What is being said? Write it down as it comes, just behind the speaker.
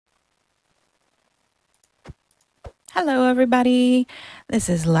Hello everybody, this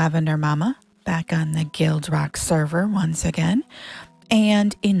is Lavender Mama back on the GuildRock server once again.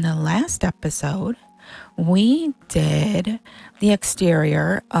 And in the last episode, we did the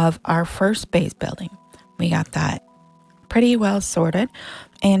exterior of our first base building. We got that pretty well sorted.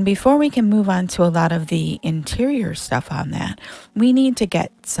 And before we can move on to a lot of the interior stuff on that, we need to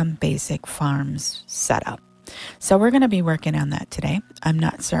get some basic farms set up. So we're going to be working on that today. I'm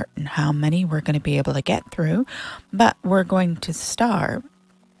not certain how many we're going to be able to get through, but we're going to start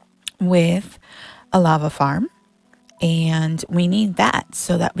with a lava farm, and we need that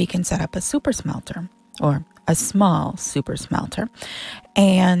so that we can set up a super smelter or a small super smelter.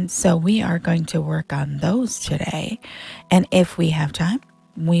 And so we are going to work on those today. And if we have time,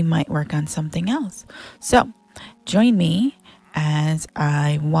 we might work on something else. So join me as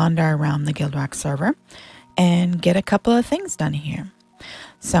I wander around the GuildRock server and get a couple of things done here.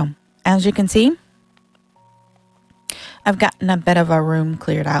 So as you can see, I've gotten a bit of a room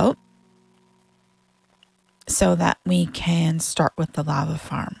cleared out so that we can start with the lava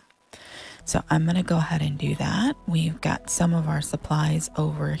farm. So I'm going to go ahead and do that. We've got some of our supplies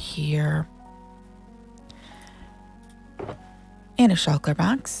over here in a shulker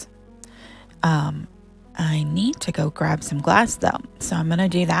box. I need to go grab some glass though, so I'm going to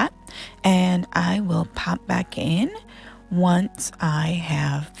do that, and I will pop back in once I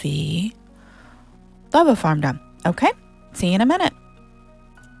have the lava farm done. Okay, see you in a minute.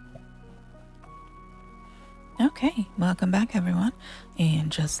 Okay, welcome back everyone. And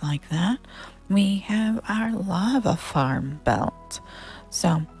just like that, we have our lava farm built.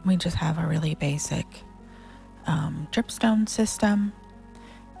 So we just have a really basic dripstone system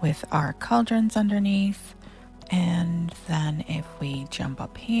with our cauldrons underneath. And then if we jump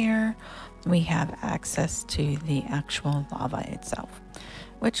up here, we have access to the actual lava itself,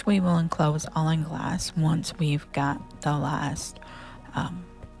 which we will enclose all in glass once we've got the last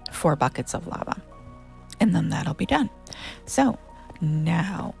 4 buckets of lava. And then that'll be done. So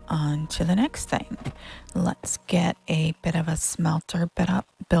now on to the next thing. Let's get a bit of a smelter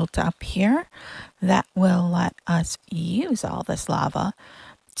built up here that will let us use all this lava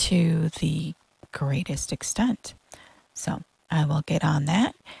to the greatest extent. So I will get on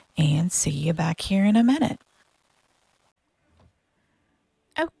that and see you back here in a minute.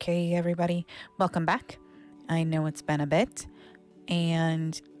 Okay, everybody, welcome back. I know it's been a bit,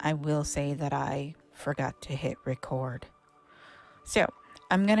 and I will say that I forgot to hit record. So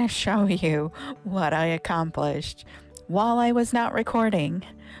I'm going to show you what I accomplished while I was not recording,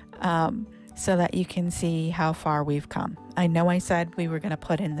 so that you can see how far we've come. I know I said we were going to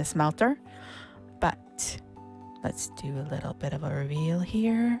put in the smelter, but let's do a little bit of a reveal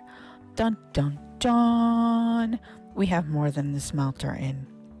here. Dun dun dun! We have more than the smelter in.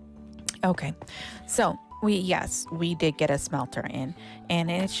 Okay, so we did get a smelter in,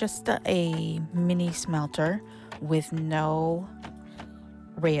 and it's just a mini smelter with no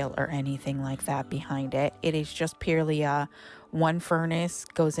rail or anything like that behind it. It is just purely a one furnace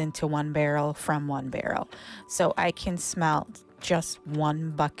goes into one barrel from one barrel. So I can smelt just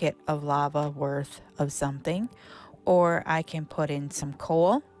 1 bucket of lava worth of something, or I can put in some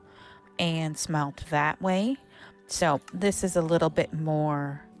coal and smelt that way. So this is a little bit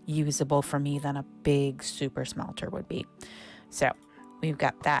more usable for me than a big super smelter would be. So we've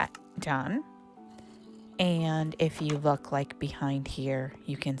got that done. And if you look like behind here,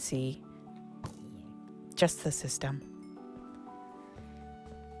 you can see just the system.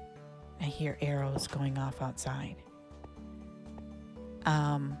 I hear arrows going off outside.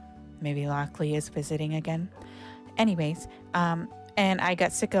 Maybe Lockley is visiting again. Anyways, and I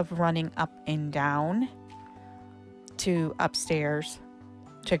got sick of running up and down to upstairs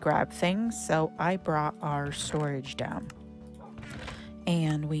to grab things, so I brought our storage down.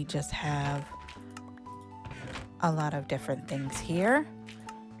 And we just have a lot of different things here.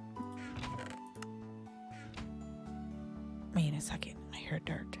 Wait a second, I heard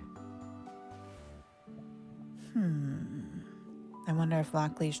dirt. I wonder if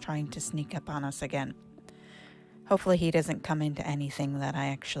Lockley's trying to sneak up on us again. Hopefully he doesn't come into anything that I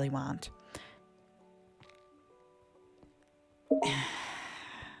actually want.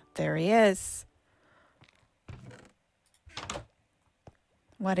 There he is.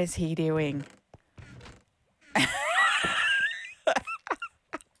 What is he doing?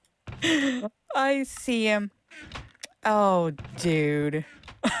 I see him. Oh, dude.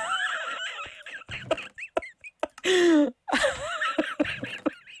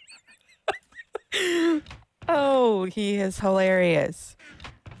 Oh, he is hilarious.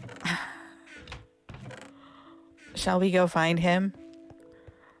 Shall we go find him?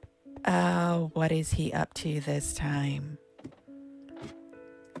 Oh, what is he up to this time?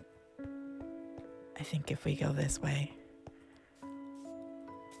 I think if we go this way,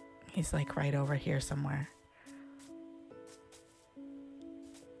 he's like right over here somewhere.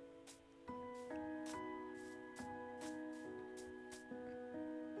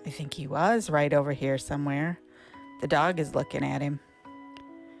 I think he was right over here somewhere. The dog is looking at him.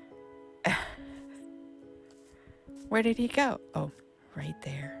 Where did he go? Oh, right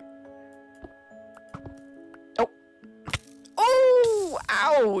there. Oh. Oh,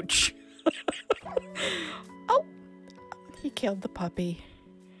 ouch. Oh, he killed the puppy.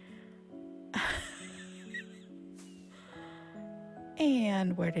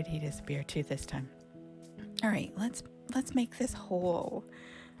 And where did he disappear to this time? All right, let's make this hole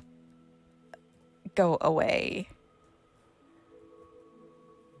go away.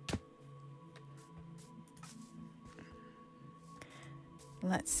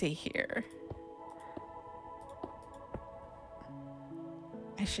 Let's see here.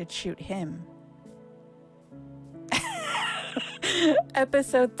 I should shoot him.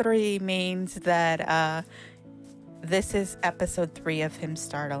 Episode 3 means that this is episode 3 of him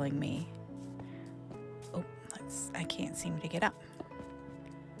startling me. Oh, I can't seem to get up.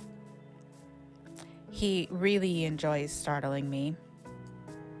 He really enjoys startling me.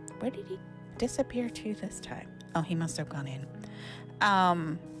 Where did he disappear to this time? Oh, he must have gone in.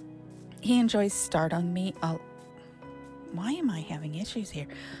 He enjoys startling me. Why am I having issues here?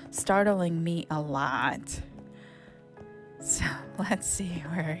 Startling me a lot. So let's see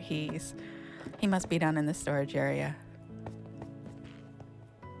where he must be down in the storage area.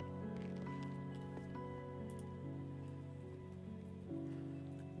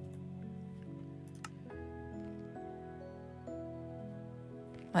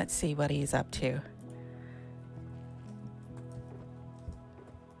 Let's see what he's up to.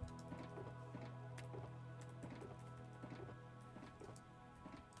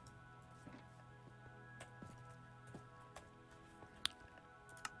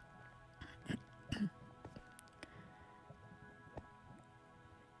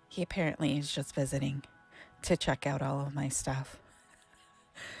 He apparently is just visiting to check out all of my stuff.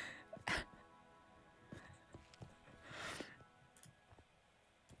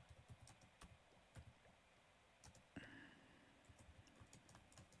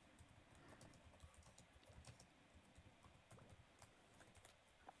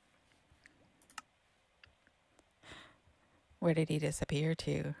 Where did he disappear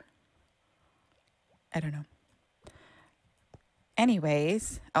to? I don't know.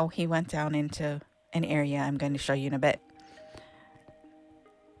 Anyways, oh, he went down into an area I'm going to show you in a bit.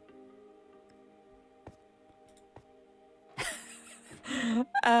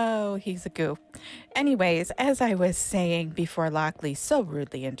 Oh, he's a goof. Anyways, as I was saying before Lockley so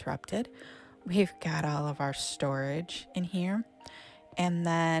rudely interrupted, we've got all of our storage in here. And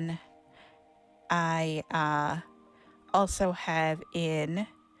then I also have in,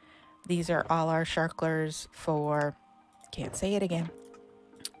 these are all our sharklers for, can't say it again,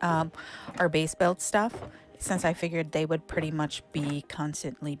 our base build stuff, since I figured they would pretty much be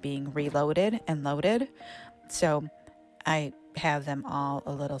constantly being reloaded and loaded. So I have them all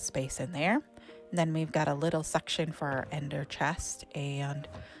a little space in there. And then we've got a little section for our ender chest and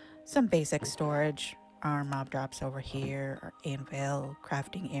some basic storage, our mob drops over here, our anvil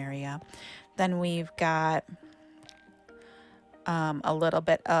crafting area. Then we've got a little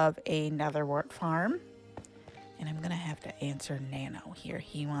bit of a netherwort farm. And I'm going to have to answer Nano here.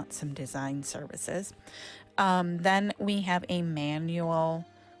 He wants some design services. Then we have a manual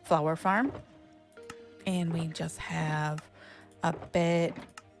flower farm. And we just have a bit,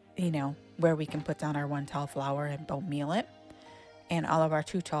 you know, where we can put down our one tall flower and bone meal it. And all of our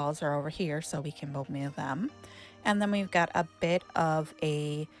 2 talls are over here, so we can bone meal them. And then we've got a bit of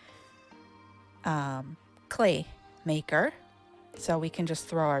a clay maker. So we can just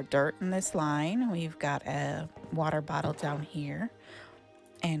throw our dirt in this line. We've got a water bottle down here.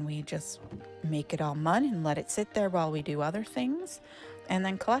 And we just make it all mud and let it sit there while we do other things. And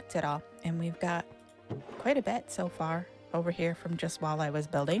then collect it all. And we've got quite a bit so far over here from just while I was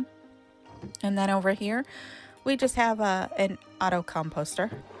building. And then over here, we just have an auto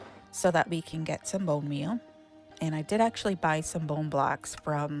composter so that we can get some bone meal. And I did actually buy some bone blocks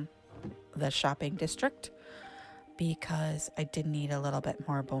from the shopping district, because I did need a little bit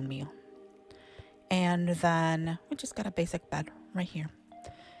more bone meal. And then we just got a basic bed right here.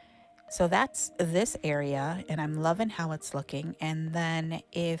 So that's this area, and I'm loving how it's looking. And then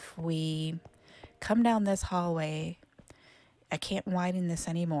if we come down this hallway, I can't widen this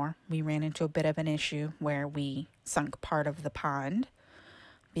anymore. We ran into a bit of an issue where we sunk part of the pond.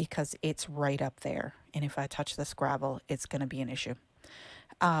 because it's right up there. And if I touch this gravel, it's going to be an issue.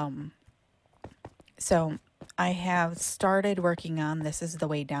 So I have started working on, this is the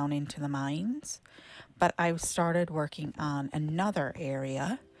way down into the mines, but I started working on another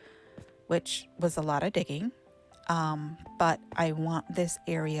area, which was a lot of digging. But I want this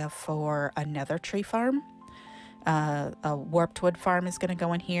area for a nether tree farm. A warped wood farm is going to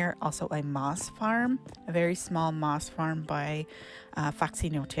go in here. Also a moss farm, a very small moss farm by Foxy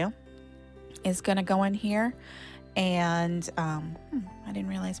No-Tail is going to go in here. And I didn't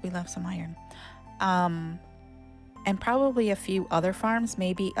realize we left some iron. And probably a few other farms,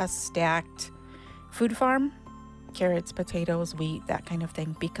 maybe a stacked food farm, carrots, potatoes, wheat, that kind of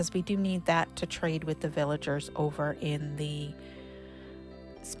thing, because we do need that to trade with the villagers over in the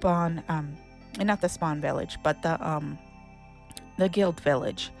spawn, not the spawn village, but the guild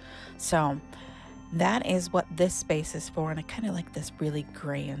village. So that is what this space is for. And I kind of like this really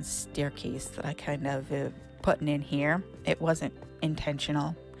grand staircase that I kind of putting in here. It wasn't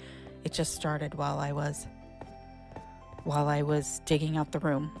intentional. It just started while I was digging out the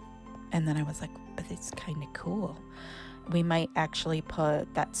room. And then I was like, but it's kind of cool. We might actually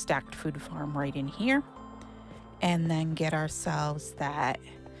put that stacked food farm right in here and then get ourselves that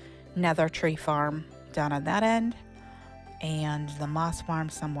nether tree farm down on that end and the moss farm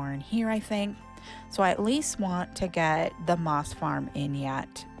somewhere in here, I think. So I at least want to get the moss farm in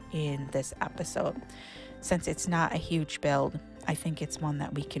yet in this episode. Since it's not a huge build, I think it's one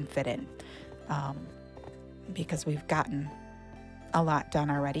that we can fit in, because we've gotten a lot done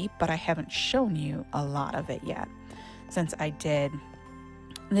already, but I haven't shown you a lot of it yet, since I did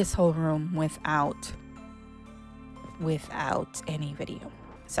this whole room without any video.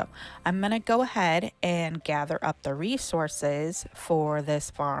 So I'm gonna go ahead and gather up the resources for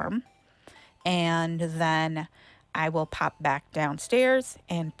this farm, and then I will pop back downstairs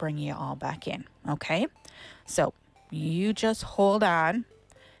and bring you all back in. Okay, so you just hold on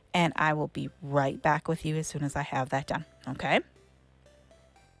and I will be right back with you as soon as I have that done. Okay.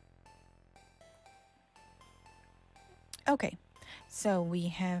 Okay, so we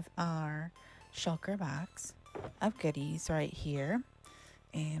have our shulker box of goodies right here,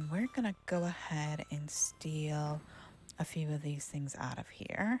 and we're gonna go ahead and steal a few of these things out of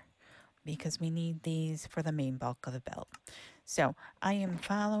here because we need these for the main bulk of the build. So I am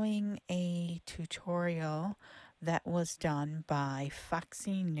following a tutorial that was done by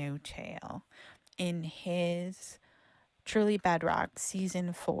Foxy No-Tail in his Truly Bedrock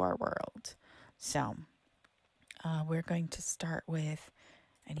Season 4 world. So we're going to start with,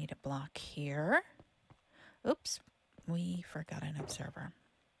 I need a block here. Oops, we forgot an observer.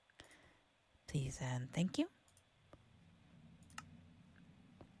 Please and thank you.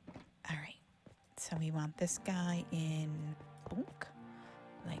 All right, so we want this guy in book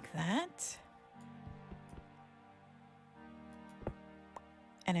like that.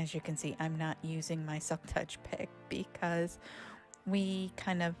 And as you can see, I'm not using my silk touch pick because we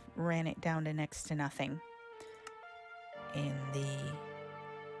kind of ran it down to next to nothing in the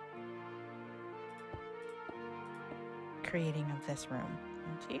creating of this room.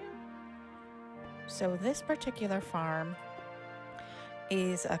 So this particular farm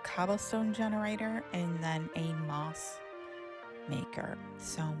is a cobblestone generator and then a moss maker.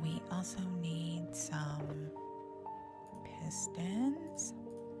 So we also need some pistons.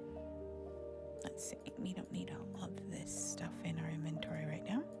 Let's see, we don't need all of this stuff in our inventory right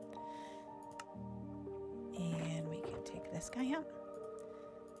now. And we can take this guy out.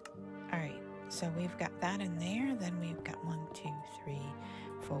 All right, so we've got that in there. Then we've got 1, 2, 3,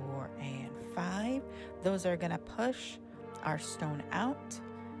 4, and 5. Those are gonna push our stone out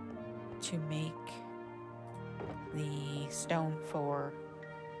to make the stone for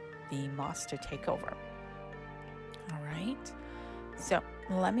the moss to take over. All right, so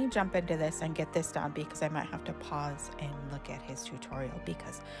let me jump into this and get this done because I might have to pause and look at his tutorial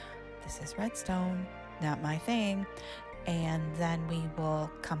because this is redstone, not my thing, and then we will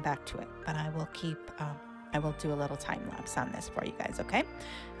come back to it. But I will keep I will do a little time lapse on this for you guys. Okay,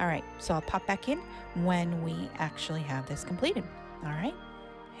 all right, so I'll pop back in when we actually have this completed. All right,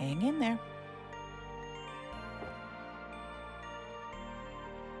 hang in there.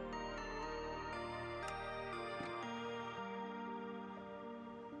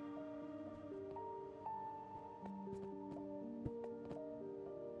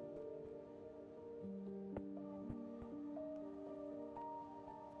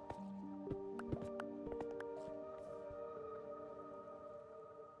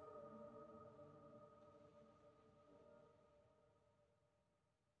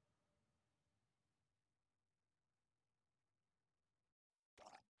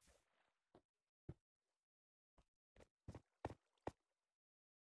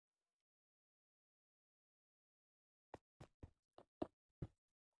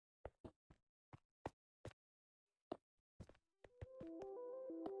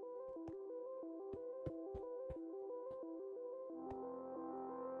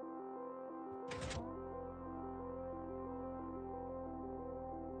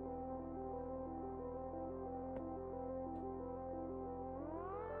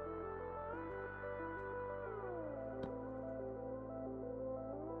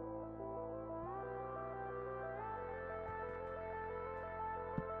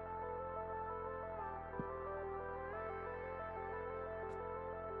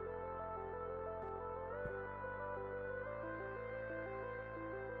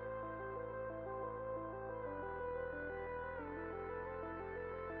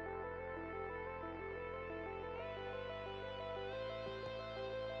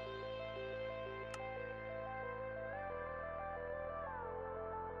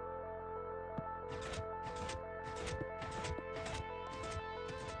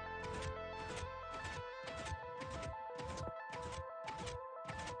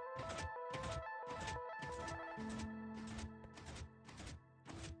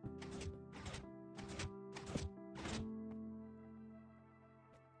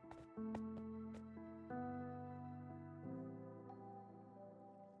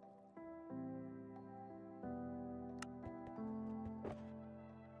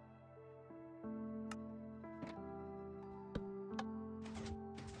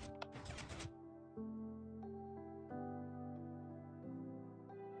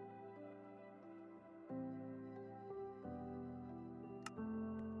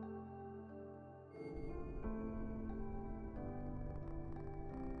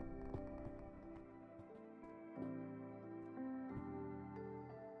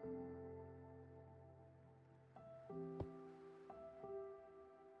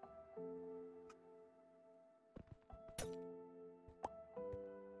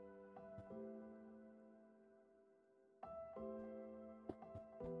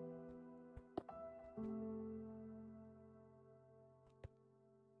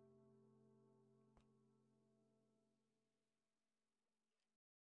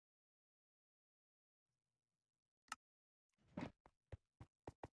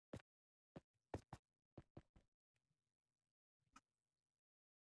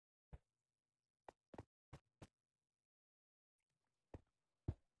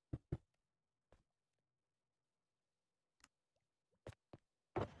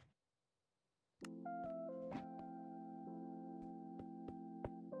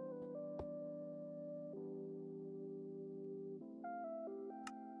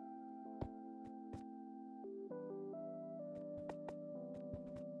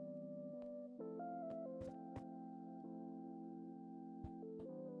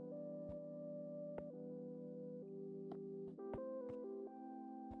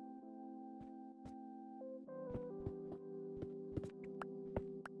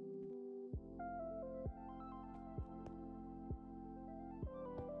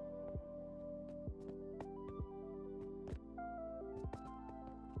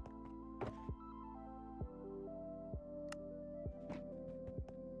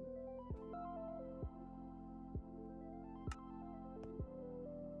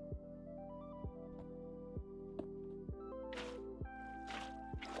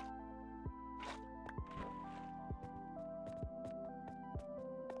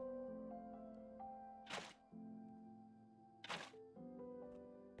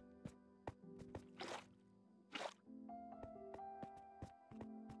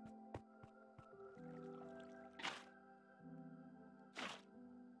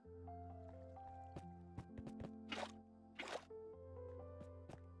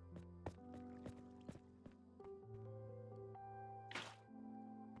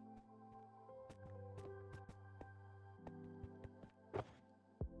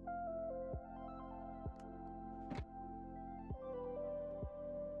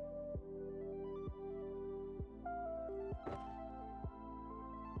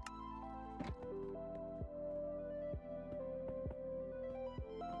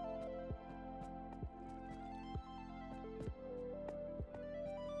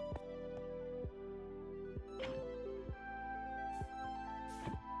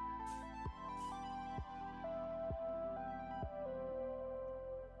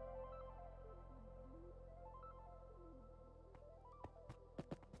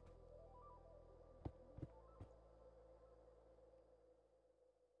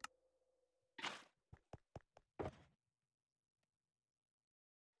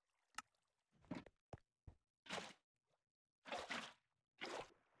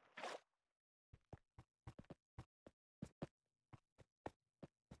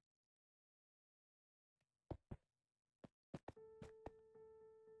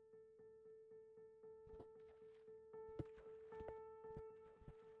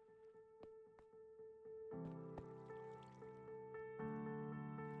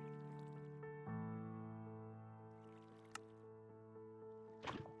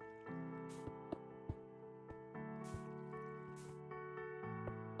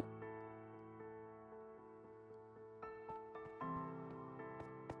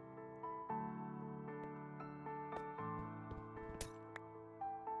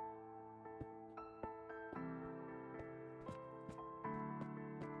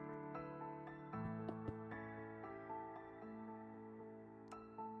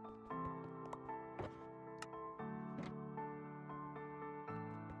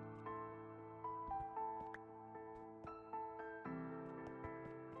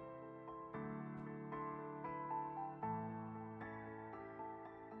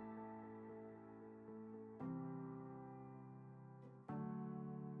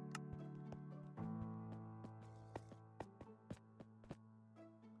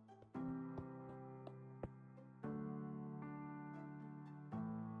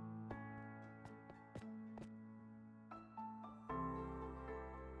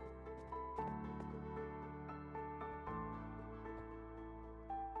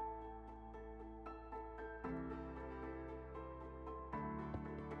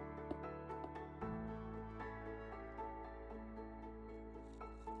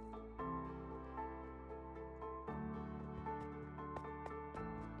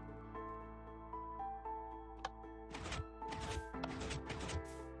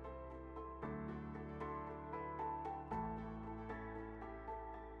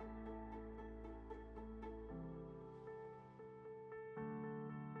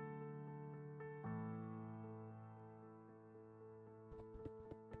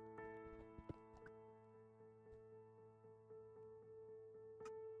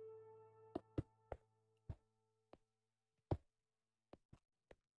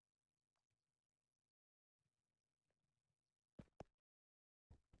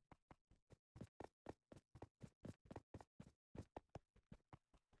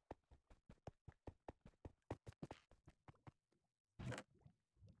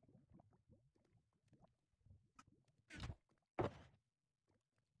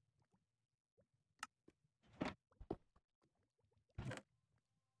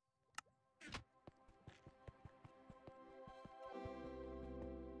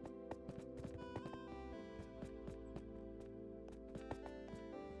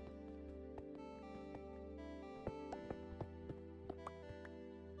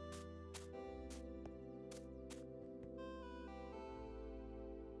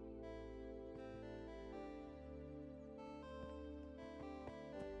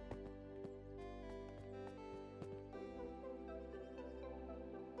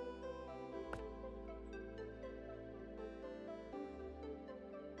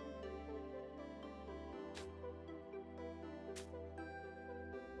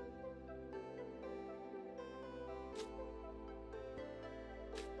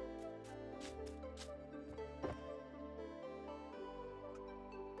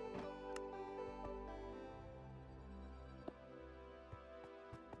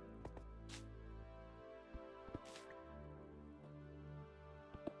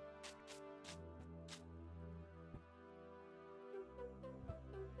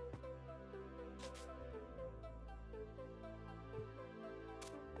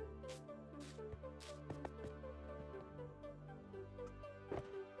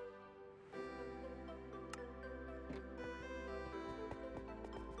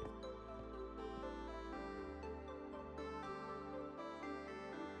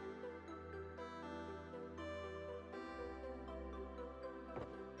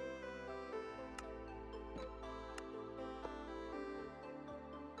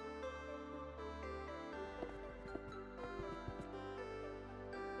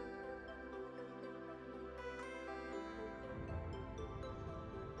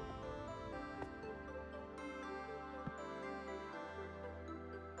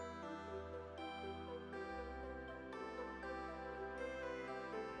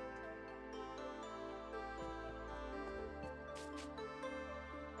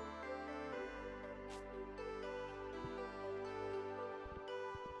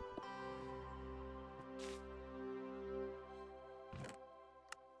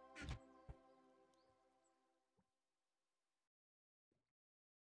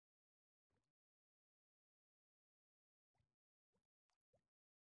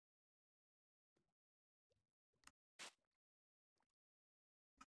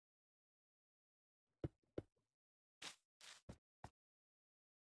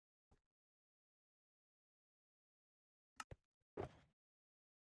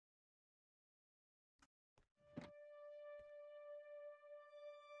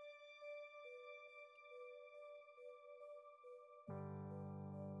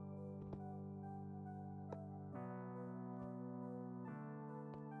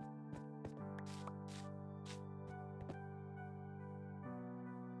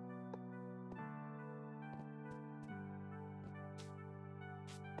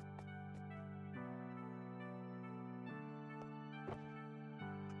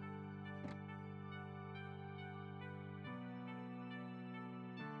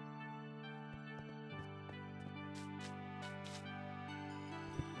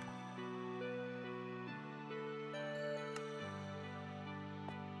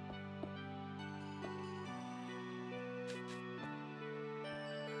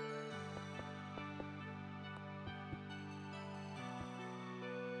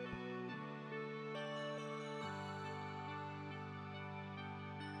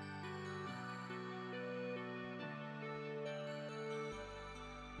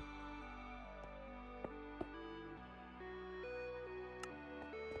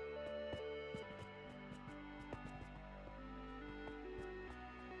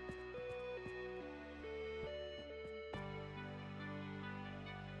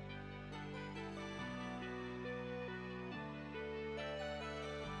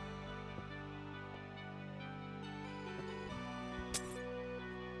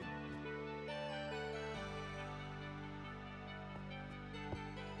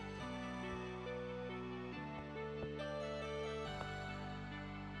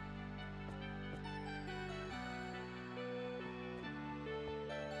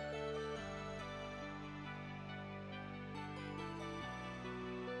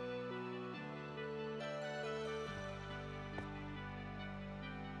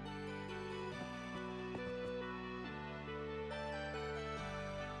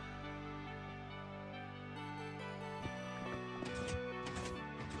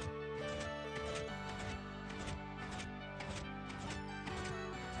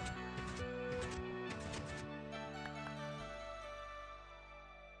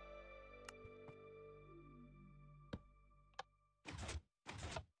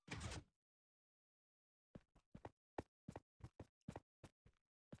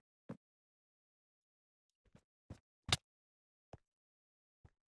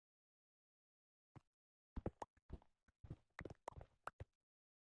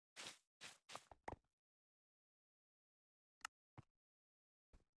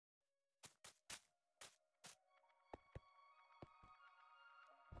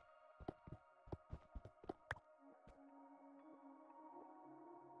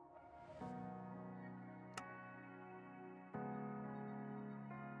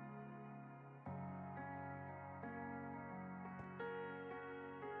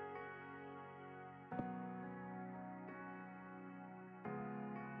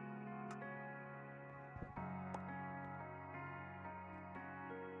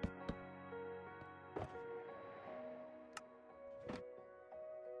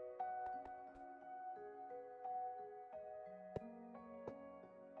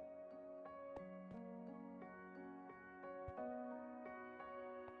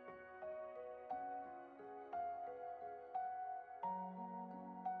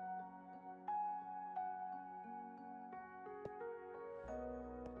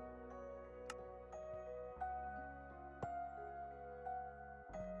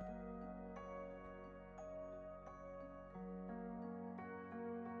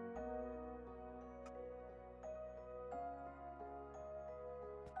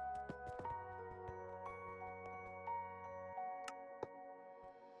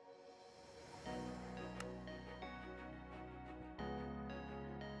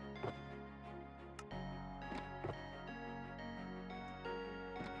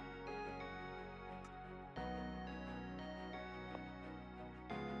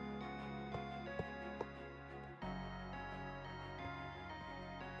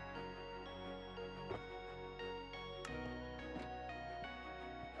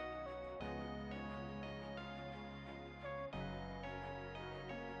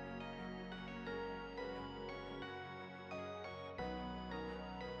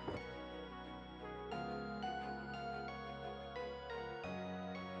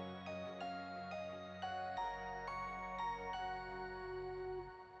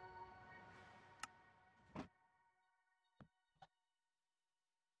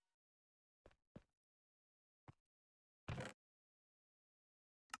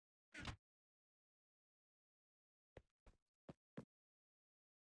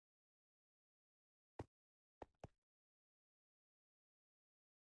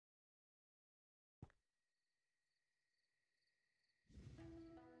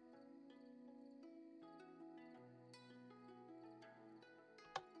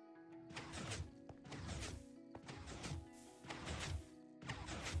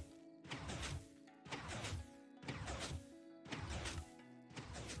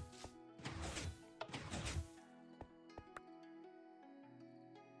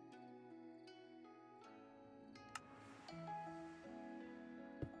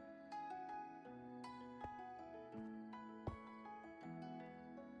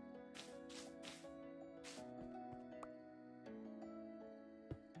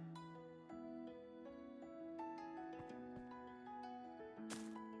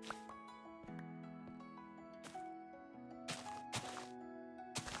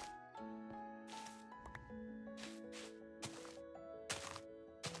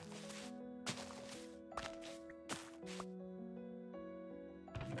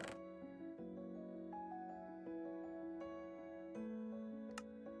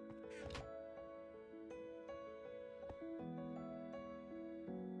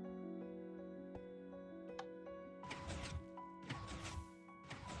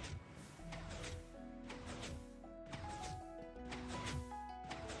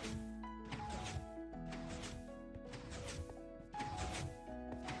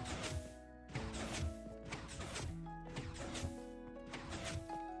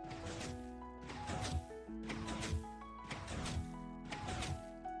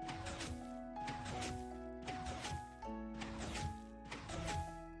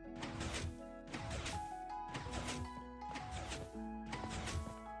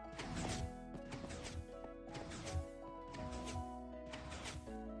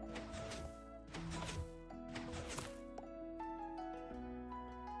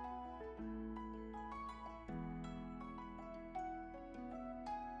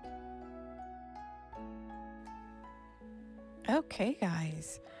 Okay,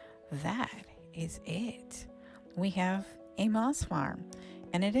 guys, that is it. We have a moss farm,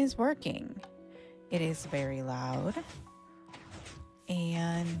 and it is working. It is very loud,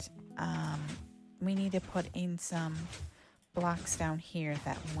 and we need to put in some blocks down here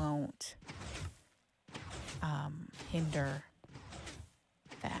that won't hinder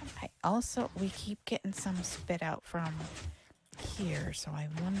that. We keep getting some spit out from here, so I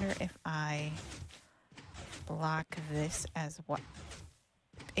wonder if I block this as what.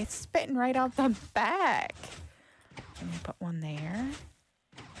 It's spitting right out the back. Can we put one there?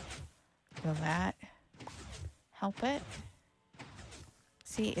 Will that help it?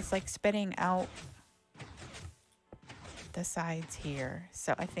 See, it's like spitting out the sides here.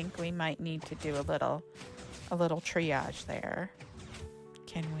 So I think we might need to do a little triage there.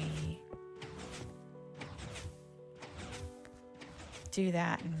 Can we do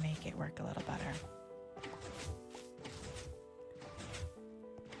that and make it work a little better?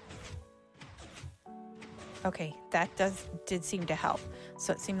 Okay, that did seem to help.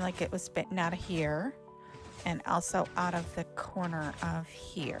 So it seemed like it was spitting out of here and also out of the corner of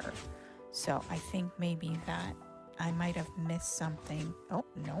here. So I think maybe that I might have missed something. Oh,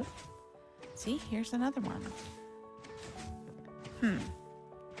 no. See, here's another one.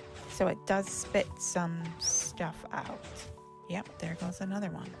 So it does spit some stuff out. Yep, there goes another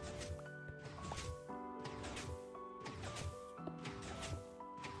one.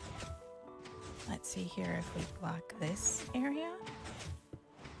 Let's see here if we block this area.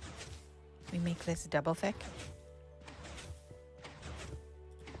 We make this double thick.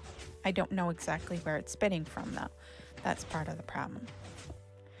 I don't know exactly where it's spitting from though. That's part of the problem.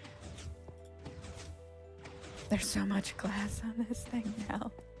 There's so much glass on this thing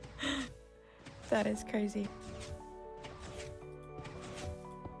now. That is crazy.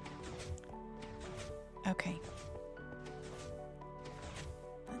 Okay.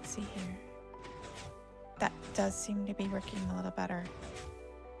 Let's see here. That does seem to be working a little better.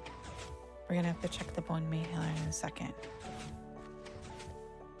 We're gonna have to check the bone meal in a second.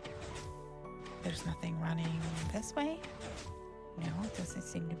 There's nothing running this way. No, it doesn't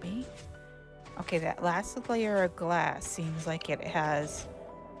seem to be. Okay, that last layer of glass seems like it has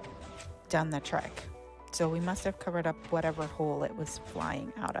done the trick. So we must have covered up whatever hole it was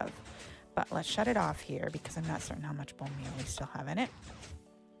flying out of. But let's shut it off here because I'm not certain how much bone meal we still have in it.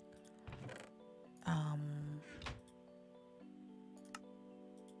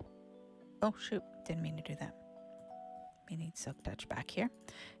 Oh shoot, didn't mean to do that. We need Silk Touch back here.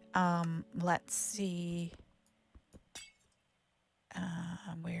 Let's see.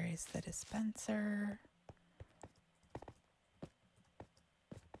 Where is the dispenser?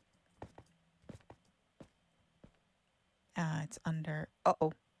 It's under.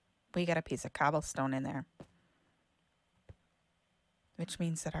 Uh-oh, we got a piece of cobblestone in there, which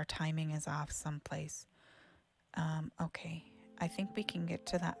means that our timing is off someplace. Okay, I think we can get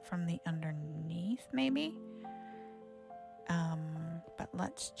to that from the underneath, maybe. But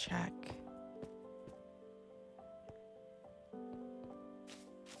let's check.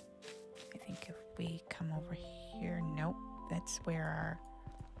 I think if we come over here, nope, that's where our.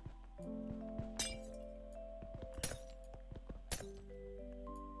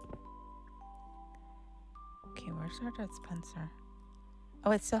 Okay, where's our dispenser?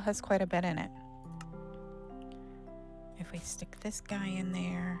 Oh, it still has quite a bit in it. If we stick this guy in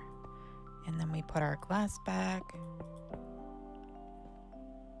there, and then we put our glass back.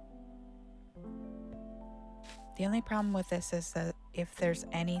 The only problem with this is that if there's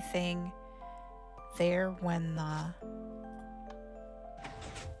anything there when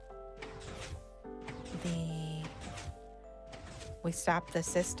we stop the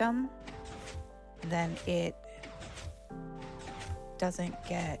system, then it doesn't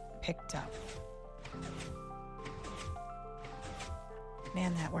get picked up.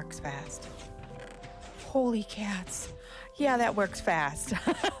 Man, that works fast. Holy cats. Yeah, that works fast.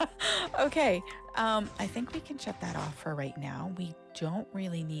 Okay, I think we can shut that off for right now. We don't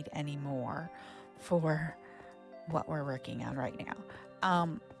really need any more for what we're working on right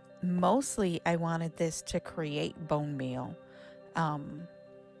now. Mostly I wanted this to create bone meal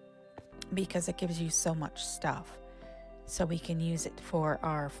because it gives you so much stuff. So we can use it for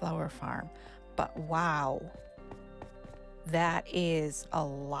our flower farm. But wow, that is a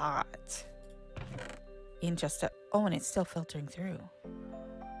lot in just a, oh, and it's still filtering through.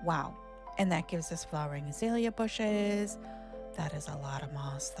 Wow. And that gives us flowering azalea bushes. That is a lot of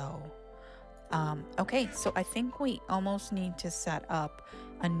moss though. Okay, so I think we almost need to set up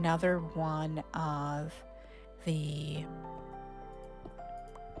another one of the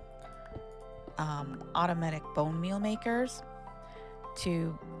automatic bone meal makers.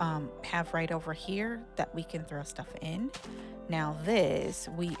 to have right over here that we can throw stuff in. Now this,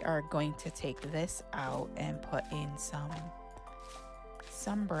 we are going to take this out and put in some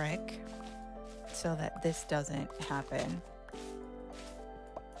brick so that this doesn't happen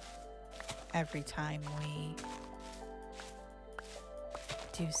every time we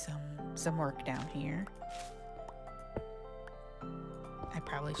do some work down here. I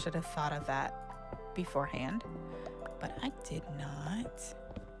probably should have thought of that beforehand, but I did not.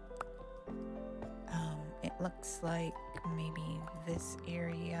 It looks like maybe this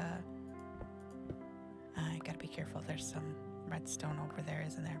area. I gotta be careful. There's some redstone over there,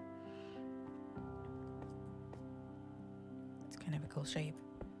 isn't there? It's kind of a cool shape.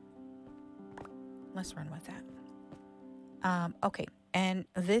 Let's run with that. Okay, and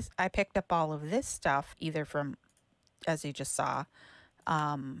this, I picked up all of this stuff either from, as you just saw,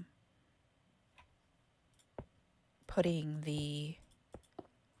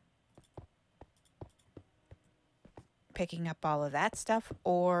 picking up all of that stuff,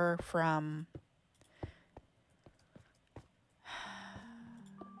 or from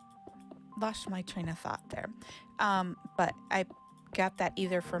lost my train of thought there. But I got that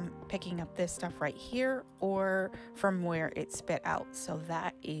either from picking up this stuff right here or from where it spit out. So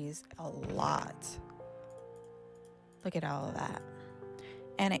that is a lot. Look at all of that.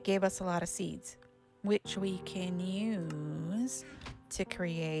 And it gave us a lot of seeds, which we can use to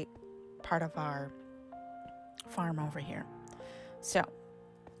create part of our farm over here. So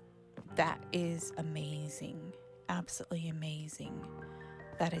that is amazing. Absolutely amazing.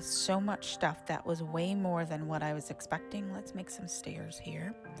 That is so much stuff. That was way more than what I was expecting. Let's make some stairs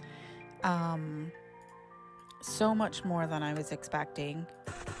here. So much more than I was expecting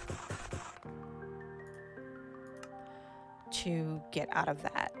to get out of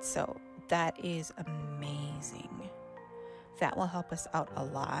that. So that is amazing. That will help us out a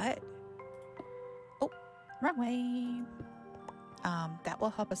lot. Oh, wrong way. That will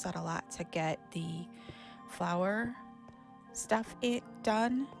help us out a lot to get the flower stuff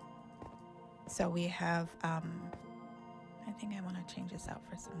done. So we have, I think I want to change this out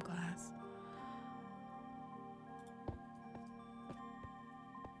for some glass.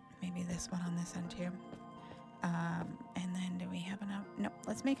 Maybe this one on this end too. And then do we have enough? No,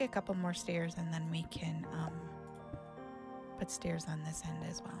 let's make a couple more stairs and then we can put stairs on this end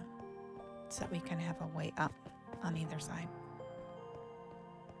as well, so that we can have a way up on either side.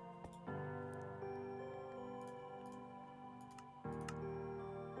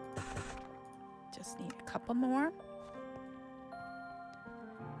 Just need a couple more.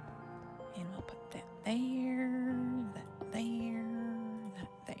 And we'll put that there, that there, that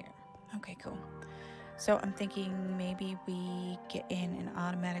there. Okay, cool. So I'm thinking maybe we get in an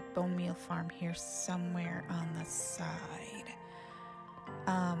automatic bone meal farm here somewhere on the side.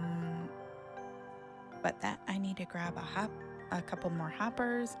 But that I need to grab a couple more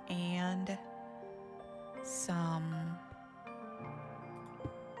hoppers and some,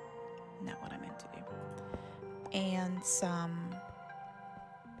 not what I meant to do, and some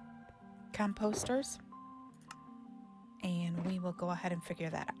composters, and we will go ahead and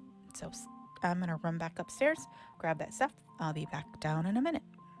figure that out. So I'm gonna run back upstairs, grab that stuff. I'll be back down in a minute.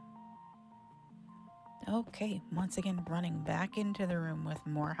 Okay, once again running back into the room with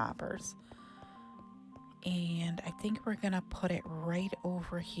more hoppers. And I think we're gonna put it right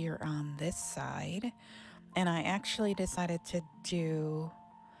over here on this side. And I actually decided to do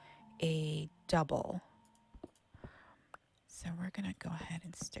a double. So we're gonna go ahead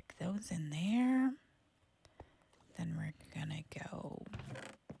and stick those in there. Then we're gonna go,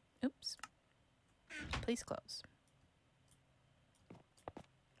 oops, please close.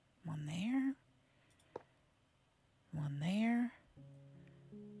 One there, one there.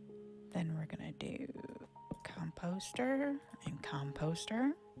 Then we're gonna do composter and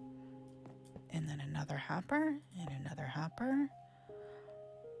composter, and then another hopper and another hopper.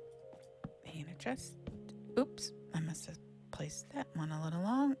 And it just, oops, I must have placed that one a little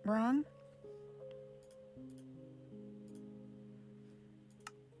wrong.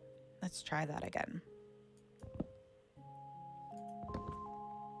 Let's try that again.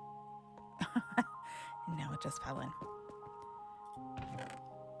 And now it just fell in.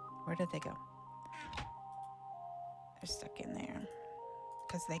 Where did they go? They're stuck in there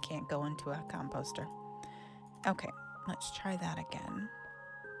because they can't go into a composter. Okay, let's try that again.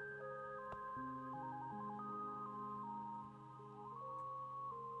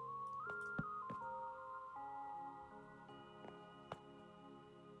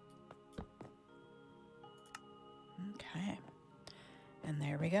 Okay, and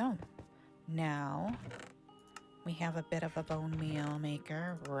there we go. Now we have a bit of a bone meal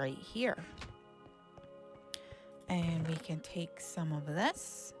maker right here. And we can take some of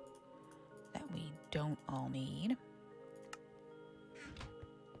this that we don't all need.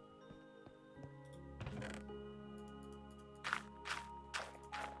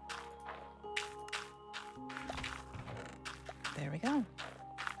 There we go.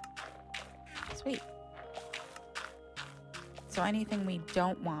 Sweet. So anything we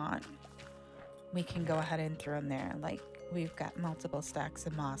don't want, we can go ahead and throw in there. Like we've got multiple stacks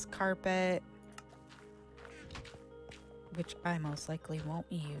of moss carpet, which I most likely won't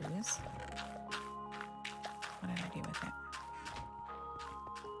use. What did I do with it?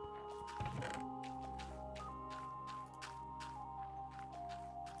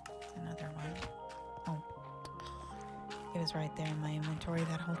 Another one. Oh, it was right there in my inventory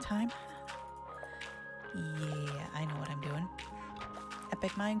that whole time. Yeah, I know what I'm doing.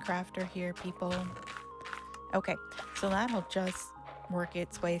 Epic Minecrafter here, people. Okay, so that'll just work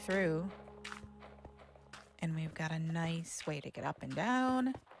its way through. And we've got a nice way to get up and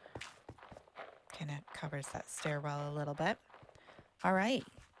down. Kind of covers that stairwell a little bit. All right.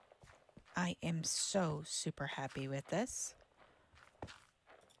 I am so super happy with this.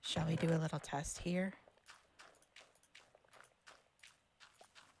 Shall we do a little test here?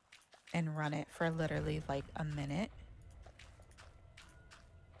 And run it for literally like a minute.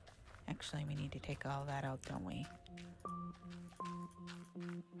 Actually, we need to take all that out, don't we?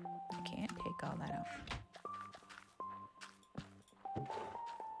 I can't take all that out.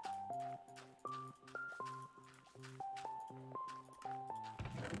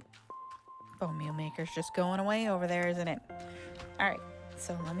 Bone meal maker's just going away over there, isn't it? All right,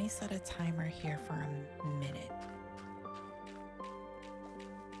 so let me set a timer here for a minute.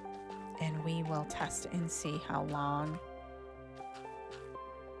 And we will test and see how long.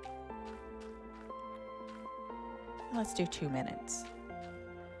 Let's do 2 minutes.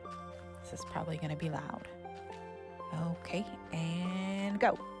 This is probably going to be loud. Okay, and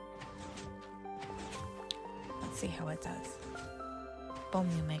go. Let's see how it does. Bone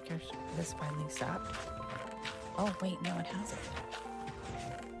meal makers, this finally stopped. Oh, wait, no, it hasn't.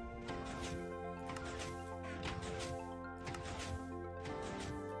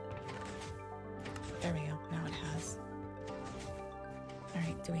 There we go, now it has. All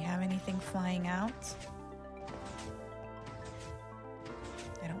right, do we have anything flying out?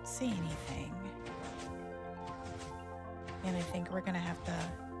 I don't see anything. And I think we're gonna have to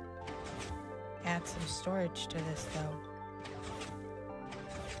add some storage to this though.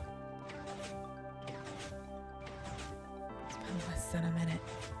 It's been less than a minute.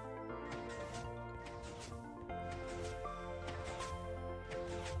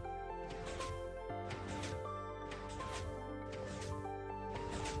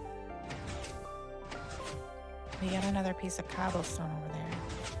 We got another piece of cobblestone over there.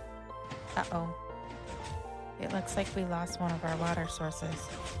 Uh-oh. It looks like we lost one of our water sources.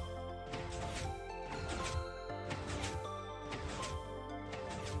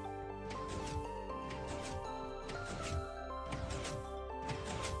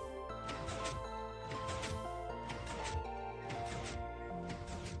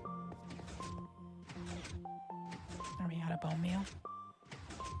 Are we out of bone meal?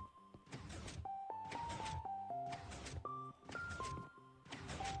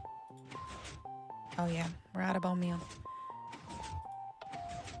 Oh yeah, we're out of bone meal.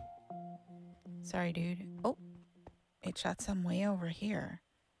 Sorry, dude. Oh, it shot some way over here.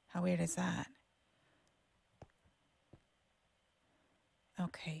 How weird is that?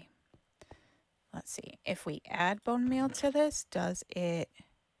 Okay. Let's see. If we add bone meal to this, does it...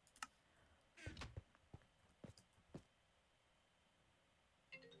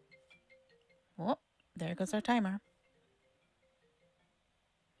 Oh, there goes our timer.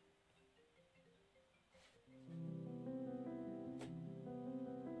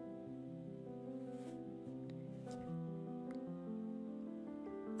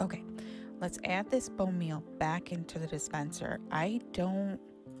 Okay, let's add this bone meal back into the dispenser. I don't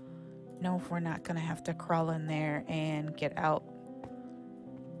know if we're not gonna have to crawl in there and get out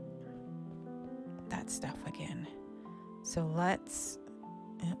that stuff again. So let's,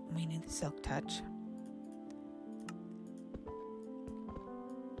 we need the silk touch.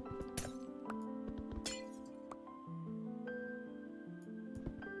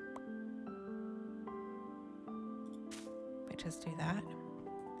 We just do that.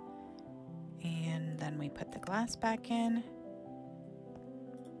 And then we put the glass back in.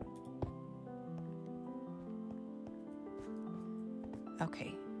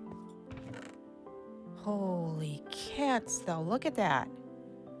 Okay. Holy cats though, look at that.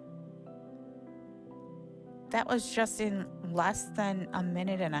 That was just in less than a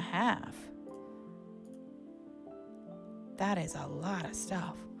minute and a half. That is a lot of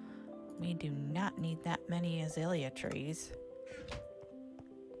stuff. We do not need that many azalea trees.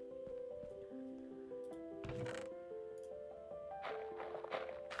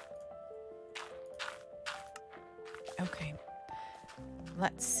 Okay,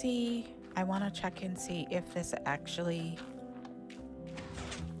 let's see. I want to check and see if this actually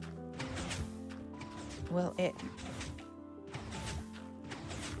will it.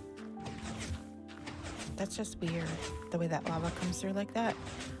 That's just weird, the way that lava comes through like that.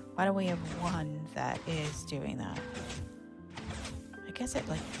 Why do we have one that is doing that? I guess it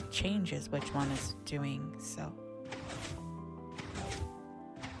like changes which one is doing so.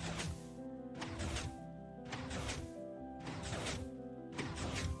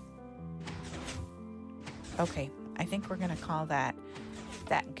 Okay, I think we're gonna call that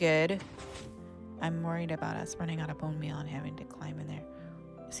good. I'm worried about us running out of bone meal and having to climb in there.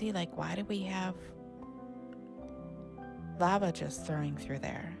 See, like, why do we have lava just throwing through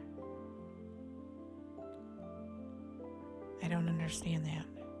there? I don't understand that.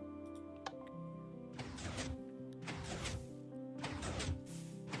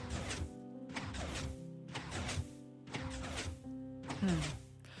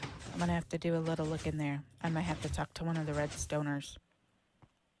 I'm gonna have to do a little look in there. I might have to talk to one of the redstoners.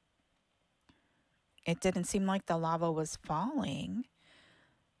 It didn't seem like the lava was falling.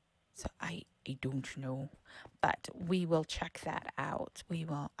 So I don't know. But we will check that out.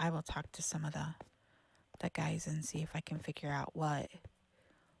 I will talk to some of the guys and see if I can figure out what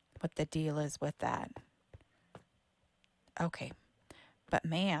the deal is with that. Okay. But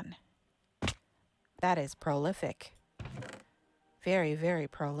man, that is prolific. Very, very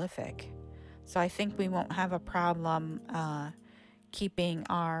prolific. So I think we won't have a problem keeping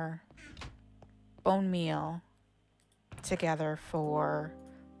our bone meal together for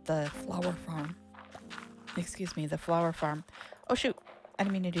the flower farm. Excuse me, the flower farm. Oh shoot, I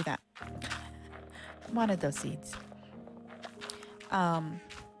didn't mean to do that. Wanted those seeds.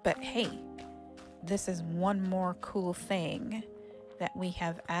 But hey, this is one more cool thing that we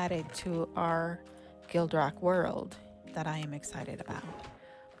have added to our GuildRock world that I am excited about.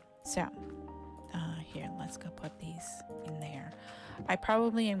 So, here, let's go put these in there. I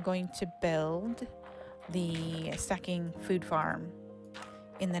probably am going to build the stacking food farm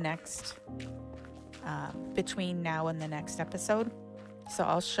in the next, between now and the next episode. So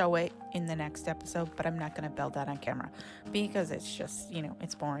I'll show it in the next episode, but I'm not going to build that on camera because it's just, you know,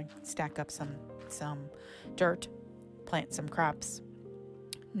 it's boring. Stack up some dirt, plant some crops.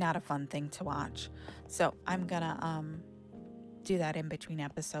 Not a fun thing to watch. So I'm gonna do that in between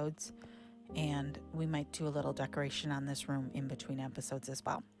episodes, and we might do a little decoration on this room in between episodes as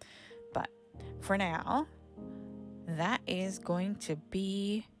well. But for now, that is going to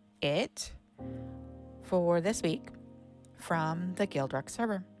be it for this week from the GuildRock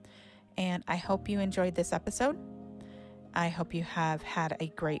server. And I hope you enjoyed this episode. I hope you have had a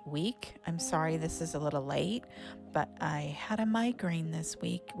great week. I'm sorry this is a little late, but I had a migraine this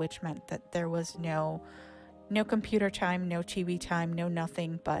week, which meant that there was no computer time, no TV time, no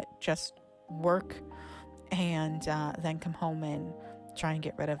nothing but just work, and then come home and try and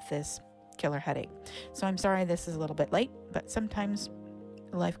get rid of this killer headache. So I'm sorry this is a little bit late, but sometimes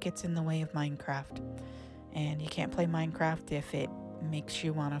life gets in the way of Minecraft, and you can't play Minecraft if it makes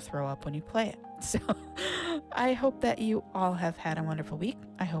you want to throw up when you play it. So I hope that you all have had a wonderful week.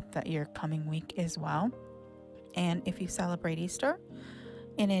 I hope that your coming week is well. And if you celebrate Easter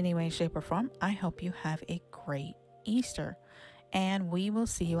in any way, shape, or form, I hope you have a great Easter. And we will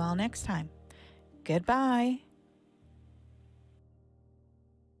see you all next time. Goodbye.